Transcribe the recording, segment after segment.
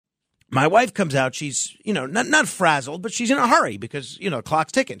my wife comes out. She's, not frazzled, but she's in a hurry because, the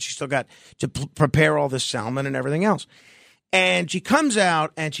clock's ticking. She's still got to prepare all this salmon and everything else. And she comes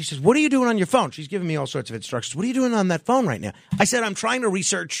out and she says, what are you doing on your phone? She's giving me all sorts of instructions. What are you doing on that phone right now? I said, I'm trying to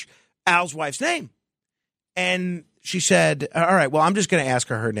research Al's wife's name. And she said, all right, well, I'm just going to ask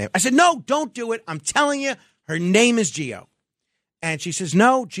her name. I said, no, don't do it. I'm telling you, her name is Gio. And she says,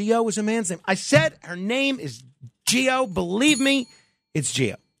 no, Gio is a man's name. I said, her name is Gio. Believe me, it's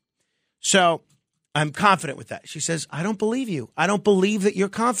Gio. So I'm confident with that. She says, I don't believe you. I don't believe that you're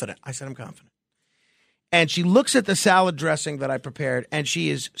confident. I said, I'm confident. And she looks at the salad dressing that I prepared, and she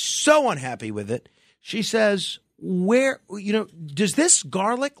is so unhappy with it. She says, does this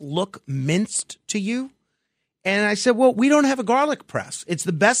garlic look minced to you? And I said, well, we don't have a garlic press. It's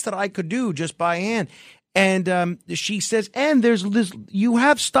the best that I could do just by hand. And she says, and there's this, you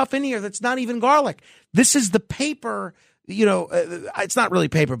have stuff in here that's not even garlic. This is the paper. It's not really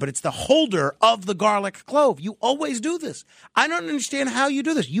paper, but it's the holder of the garlic clove. You always do this. I don't understand how you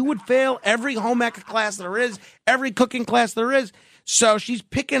do this. You would fail every home ec class there is, every cooking class there is. So she's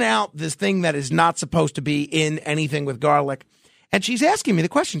picking out this thing that is not supposed to be in anything with garlic. And she's asking me the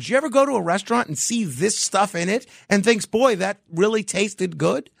question, do you ever go to a restaurant and see this stuff in it and thinks, boy, that really tasted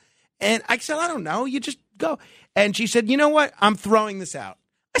good? And I said, I don't know. You just go. And she said, you know what? I'm throwing this out.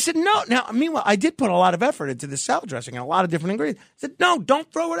 I said, no. Now, meanwhile, I did put a lot of effort into this salad dressing and a lot of different ingredients. I said, no,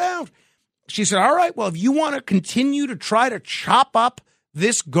 don't throw it out. She said, all right, well, if you want to continue to try to chop up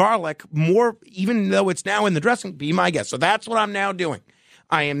this garlic more, even though it's now in the dressing, be my guest. So that's what I'm now doing.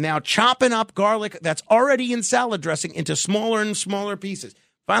 I am now chopping up garlic that's already in salad dressing into smaller and smaller pieces.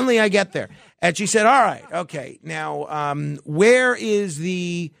 Finally, I get there. And she said, all right, okay, now where is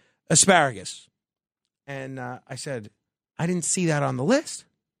the asparagus? And I said, I didn't see that on the list.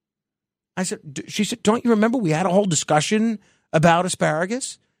 She said, don't you remember we had a whole discussion about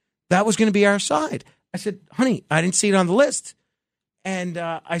asparagus? That was going to be our side. I said, honey, I didn't see it on the list. And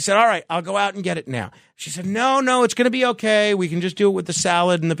I said, all right, I'll go out and get it now. She said, no, it's going to be okay. We can just do it with the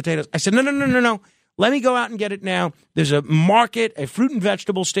salad and the potatoes. I said, no. Let me go out and get it now. There's a market, a fruit and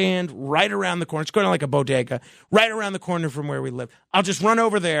vegetable stand right around the corner. It's kind of like a bodega right around the corner from where we live. I'll just run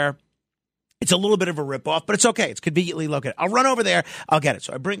over there. It's a little bit of a ripoff, but it's okay. It's conveniently located. I'll run over there. I'll get it.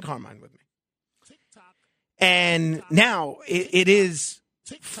 So I bring Carmine with me. And now it is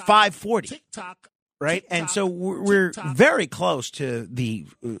 5:40, right? And so we're very close to the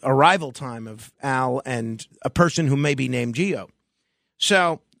arrival time of Al and a person who may be named Gio.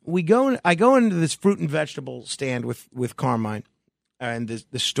 So I go into this fruit and vegetable stand with Carmine and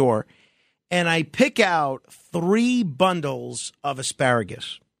the store, and I pick out 3 bundles of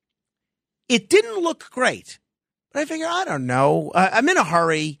asparagus. It didn't look great, but I figure, I don't know. I'm in a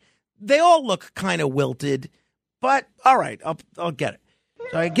hurry. They all look kind of wilted, but all right, I'll get it.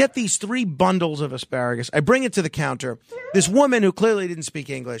 So I get these 3 bundles of asparagus. I bring it to the counter. This woman who clearly didn't speak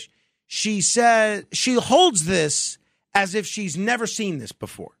English, she said she holds this as if she's never seen this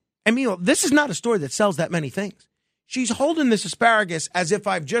before. I mean, this is not a store that sells that many things. She's holding this asparagus as if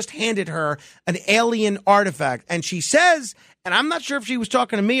I've just handed her an alien artifact. And she says, and I'm not sure if she was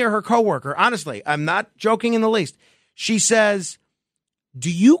talking to me or her coworker. Honestly, I'm not joking in the least. She says, do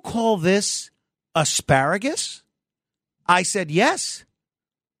you call this asparagus? I said, yes,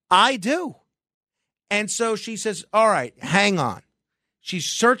 I do. And so she says, all right, hang on. She's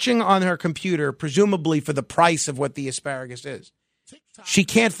searching on her computer, presumably for the price of what the asparagus is. She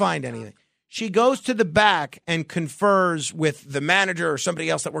can't find anything. She goes to the back and confers with the manager or somebody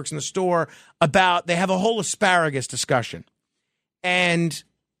else that works in the store about, they have a whole asparagus discussion. And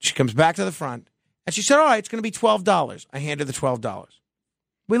she comes back to the front and she said, all right, it's going to be $12. I hand her the $12.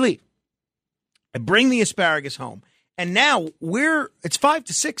 We leave. I bring the asparagus home. And now it's 5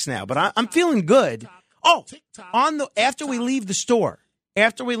 to 6 now, but I'm feeling good. Oh, after we leave the store,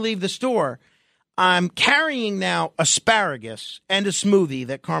 I'm carrying now asparagus and a smoothie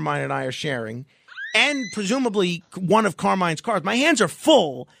that Carmine and I are sharing, and presumably one of Carmine's cars. My hands are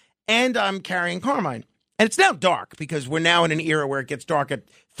full, and I'm carrying Carmine. And it's now dark because we're now in an era where it gets dark at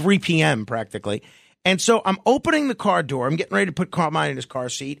 3 p.m. practically. And so I'm opening the car door. I'm getting ready to put Carmine in his car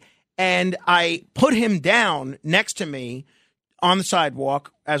seat, and I put him down next to me on the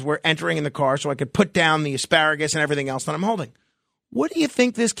sidewalk as we're entering in the car so I could put down the asparagus and everything else that I'm holding. What do you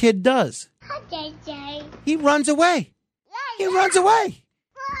think this kid does? He runs away. He runs away.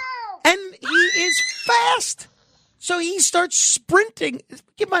 And he is fast. So he starts sprinting.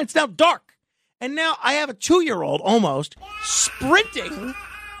 Keep in mind, it's now dark. And now I have a 2-year-old almost sprinting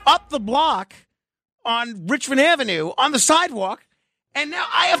up the block on Richmond Avenue on the sidewalk. And now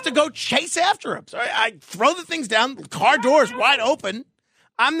I have to go chase after him. So I throw the things down. The car door is wide open.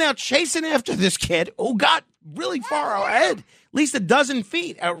 I'm now chasing after this kid who got really far ahead, at least a dozen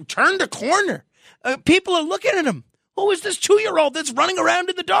feet, turned a corner. People are looking at him. Who is this 2-year-old that's running around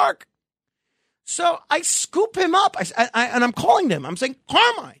in the dark? So I scoop him up, and I'm calling him. I'm saying,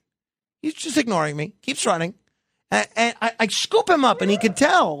 Carmine. He's just ignoring me, keeps running. And I scoop him up, and he could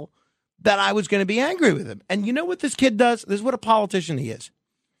tell that I was going to be angry with him. And you know what this kid does? This is what a politician he is.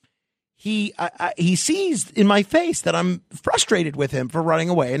 He sees in my face that I'm frustrated with him for running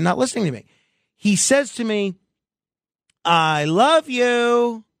away and not listening to me. He says to me, I love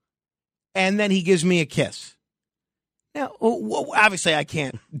you. And then he gives me a kiss. Now, obviously, I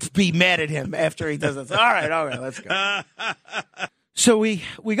can't be mad at him after he does this. All right, let's go. So we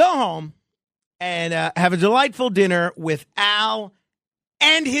go home and have a delightful dinner with Al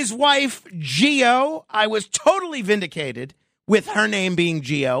and his wife, Gio. I was totally vindicated with her name being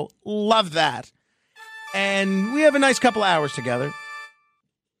Gio. Love that. And we have a nice couple hours together.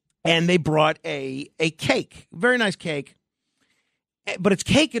 And they brought a cake, very nice cake. But it's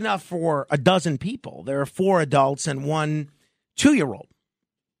cake enough for a dozen people. There are 4 adults and 1 2-year-old.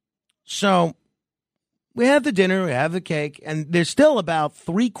 So we have the dinner, we have the cake, and there's still about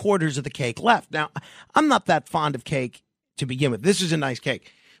 3/4 of the cake left. Now, I'm not that fond of cake to begin with. This is a nice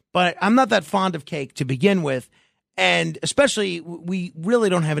cake, but I'm not that fond of cake to begin with. And especially, we really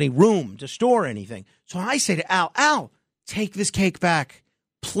don't have any room to store anything. So I say to Al, take this cake back.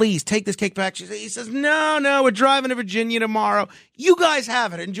 Please take this cake back. He says, no, we're driving to Virginia tomorrow. You guys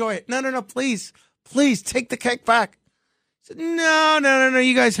have it. Enjoy it. No, please take the cake back. He said, no,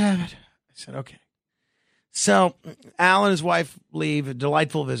 you guys have it. I said, okay. So Al and his wife leave, a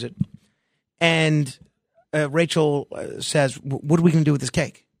delightful visit. And Rachel says, what are we going to do with this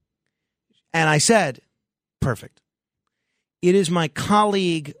cake? And I said, perfect. It is my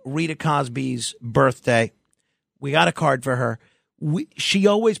colleague Rita Cosby's birthday. We got a card for her. She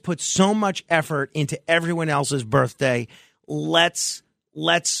always puts so much effort into everyone else's birthday. Let's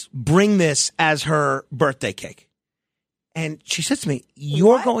bring this as her birthday cake. And she says to me,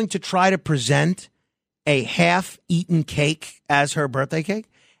 you're going to try to present a half-eaten cake as her birthday cake?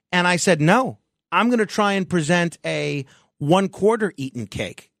 And I said, no, I'm going to try and present a 1/4 eaten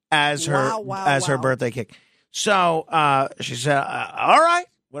cake as her birthday cake. So she said, all right,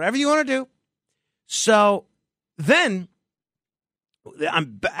 whatever you want to do. So then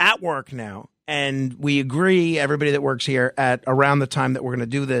I'm at work now, and we agree, everybody that works here, at around the time that we're going to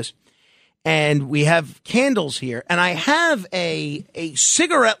do this. And we have candles here. And I have a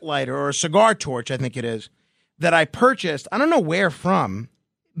cigarette lighter or a cigar torch, I think it is, that I purchased. I don't know where from,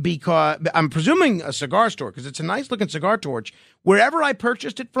 because I'm presuming a cigar store, because it's a nice-looking cigar torch. Wherever I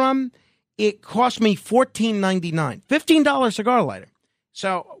purchased it from, it cost me $14.99, $15 cigar lighter.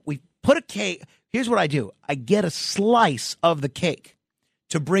 So we put a cake. Here's what I do. I get a slice of the cake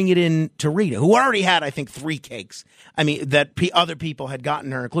to bring it in to Rita, who already had, I think, 3 cakes. I mean, that other people had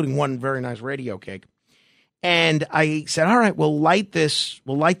gotten her, including one very nice radio cake. And I said, all right, we'll light this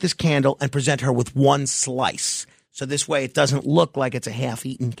candle and present her with 1 slice. So this way it doesn't look like it's a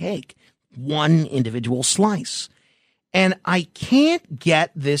half-eaten cake. 1 individual slice. And I can't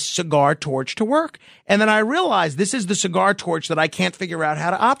get this cigar torch to work. And then I realized this is the cigar torch that I can't figure out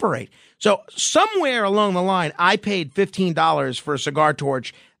how to operate. So somewhere along the line, I paid $15 for a cigar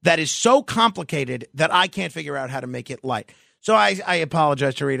torch that is so complicated that I can't figure out how to make it light. So I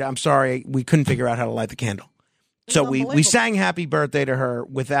apologize to Rita. I'm sorry. We couldn't figure out how to light the candle. So we sang happy birthday to her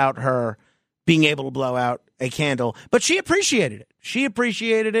without her being able to blow out a candle. But she appreciated it. She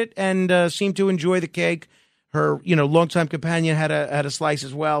appreciated it and seemed to enjoy the cake. Her, longtime companion had a slice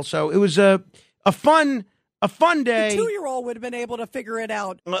as well. So it was a fun day. The 2-year-old would have been able to figure it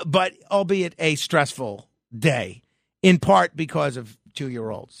out. But albeit a stressful day, in part because of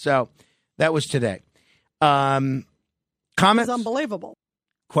 2-year-olds. So that was today. Comments? It's unbelievable.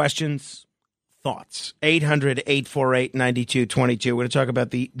 Questions? Thoughts? 800-848-9222. We're going to talk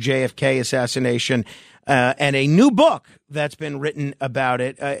about the JFK assassination and a new book that's been written about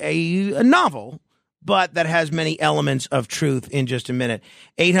it, a novel, but that has many elements of truth in just a minute.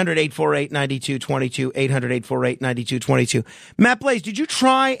 800-848-9222, 800-848-9222. Matt Blaze, did you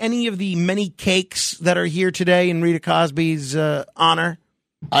try any of the many cakes that are here today in Rita Cosby's honor?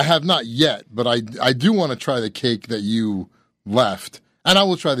 I have not yet, but I do want to try the cake that you left. And I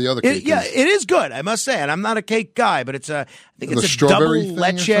will try the other cake. It is good, I must say. And I'm not a cake guy, but I think it's a double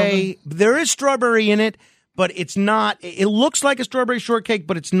leche. There is strawberry in it. But it's not. It looks like a strawberry shortcake,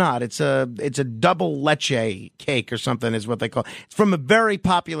 but it's not. It's a double leche cake or something is what they call it. It's from a very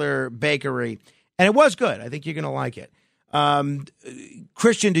popular bakery, and it was good. I think you're going to like it.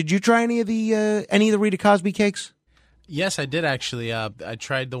 Christian, did you try any of the Rita Cosby cakes? Yes, I did actually. I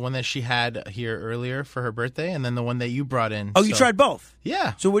tried the one that she had here earlier for her birthday, and then the one that you brought in. Oh, you tried both?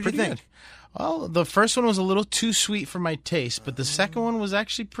 Yeah. So what'd you pretty think? good. Well, the first one was a little too sweet for my taste, but the second one was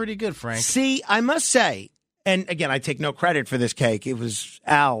actually pretty good, Frank. See, I must say, and again, I take no credit for this cake. It was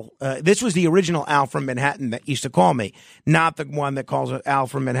Al. This was the original Al from Manhattan that used to call me, not the one that calls Al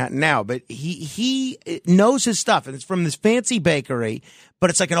from Manhattan now. But he knows his stuff, and it's from this fancy bakery, but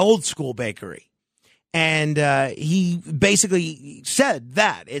it's like an old school bakery. And he basically said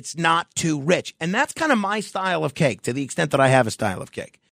that it's not too rich. And that's kind of my style of cake, to the extent that I have a style of cake.